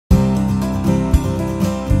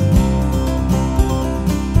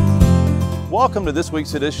Welcome to this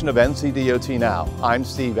week's edition of NCDOT Now. I'm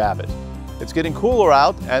Steve Abbott. It's getting cooler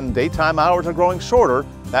out and daytime hours are growing shorter.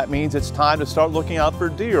 That means it's time to start looking out for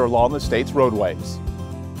deer along the state's roadways.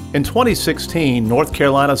 In 2016, North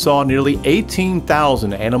Carolina saw nearly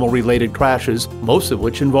 18,000 animal-related crashes, most of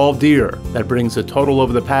which involved deer. That brings the total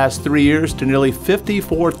over the past 3 years to nearly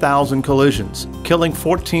 54,000 collisions, killing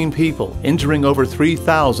 14 people, injuring over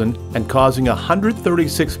 3,000, and causing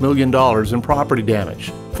 $136 million in property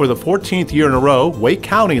damage. For the 14th year in a row, Wake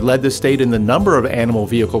County led the state in the number of animal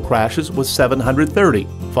vehicle crashes with 730,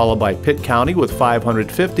 followed by Pitt County with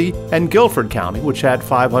 550 and Guilford County, which had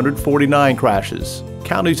 549 crashes.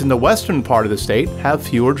 Counties in the western part of the state have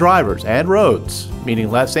fewer drivers and roads, meaning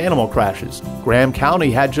less animal crashes. Graham County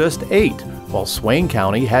had just 8, while Swain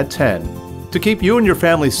County had 10. To keep you and your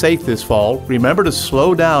family safe this fall, remember to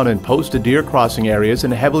slow down in posted deer crossing areas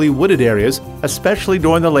and heavily wooded areas, especially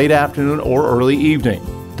during the late afternoon or early evening.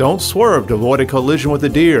 Don't swerve to avoid a collision with a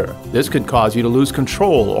deer. This could cause you to lose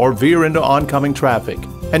control or veer into oncoming traffic.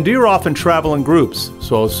 And deer often travel in groups,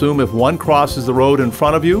 so assume if one crosses the road in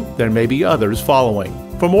front of you, there may be others following.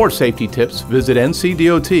 For more safety tips, visit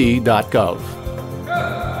ncdot.gov.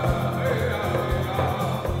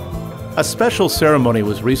 A special ceremony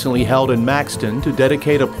was recently held in Maxton to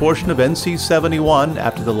dedicate a portion of NC 71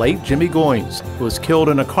 after the late Jimmy Goins, who was killed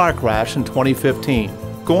in a car crash in 2015.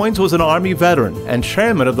 Goins was an Army veteran and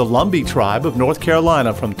chairman of the Lumbee tribe of North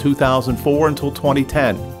Carolina from 2004 until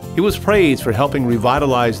 2010. He was praised for helping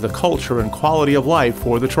revitalize the culture and quality of life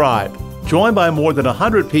for the tribe. Joined by more than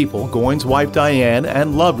 100 people, Goins' wife Diane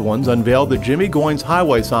and loved ones unveiled the Jimmy Goins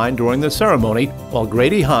highway sign during the ceremony, while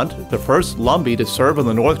Grady Hunt, the first Lumbee to serve on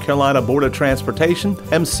the North Carolina Board of Transportation,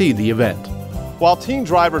 emceed the event. While Teen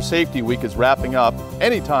Driver Safety Week is wrapping up,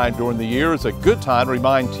 any time during the year is a good time to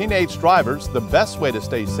remind teenage drivers the best way to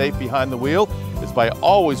stay safe behind the wheel is by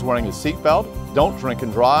always wearing a seatbelt, don't drink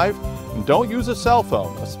and drive, and don't use a cell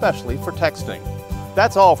phone, especially for texting.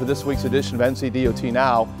 That's all for this week's edition of NCDOT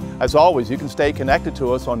Now. As always, you can stay connected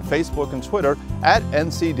to us on Facebook and Twitter at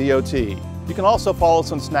NCDOT. You can also follow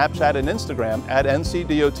us on Snapchat and Instagram at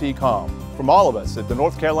NCDOT.com. From all of us at the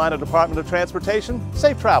North Carolina Department of Transportation,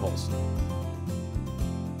 safe travels.